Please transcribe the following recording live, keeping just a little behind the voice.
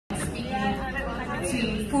to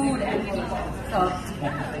food and people. So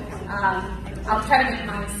I'll try to make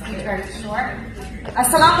my speech very short.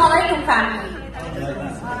 Assalamu alaikum, family.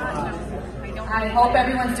 I hope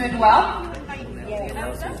everyone's doing well. I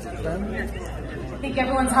think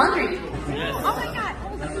everyone's hungry. Oh my God.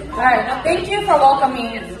 All right, well, thank you for welcoming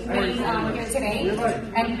me here today,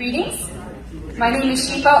 and greetings. My name is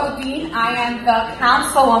Shepa Uddin. I am the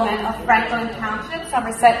Councilwoman of Franklin Township,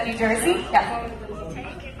 Somerset, New Jersey. Yeah.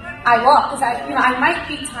 I will, because I might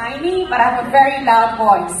be tiny, but I have a very loud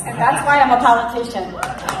voice, and that's why I'm a politician.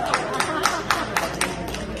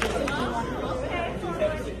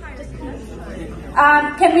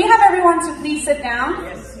 Can we have everyone to please sit down?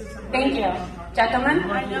 Thank you. Gentlemen?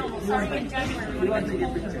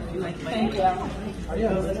 Thank you.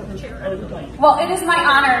 Well, it is my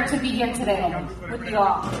honor to be here today with you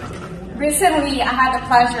all. Recently, I had the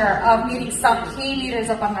pleasure of meeting some key leaders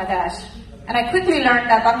of Bangladesh, and I quickly learned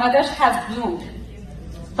that Bangladesh has bloomed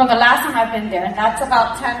from the last time I've been there, and that's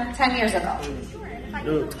about 10 years ago.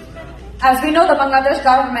 As we know, the Bangladesh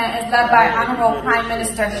government is led by Honorable Prime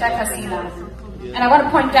Minister Sheikh Hasina. And I want to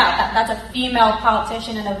point out that that's a female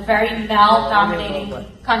politician in a very male-dominating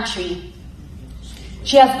country.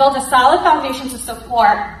 She has built a solid foundation to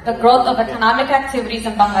support the growth of economic activities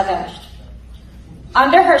in Bangladesh.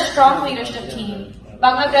 Under her strong leadership team,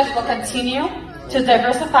 Bangladesh will continue to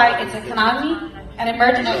diversify its economy and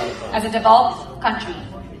emerge as a developed country.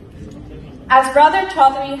 As Brother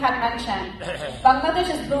Chaudhary had mentioned, Bangladesh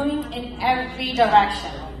is booming in every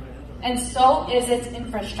direction, and so is its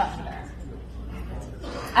infrastructure.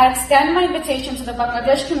 I extend my invitation to the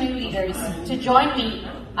Bangladesh community leaders to join me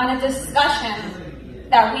on a discussion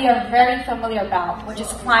that we are very familiar about, which is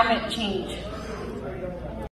climate change.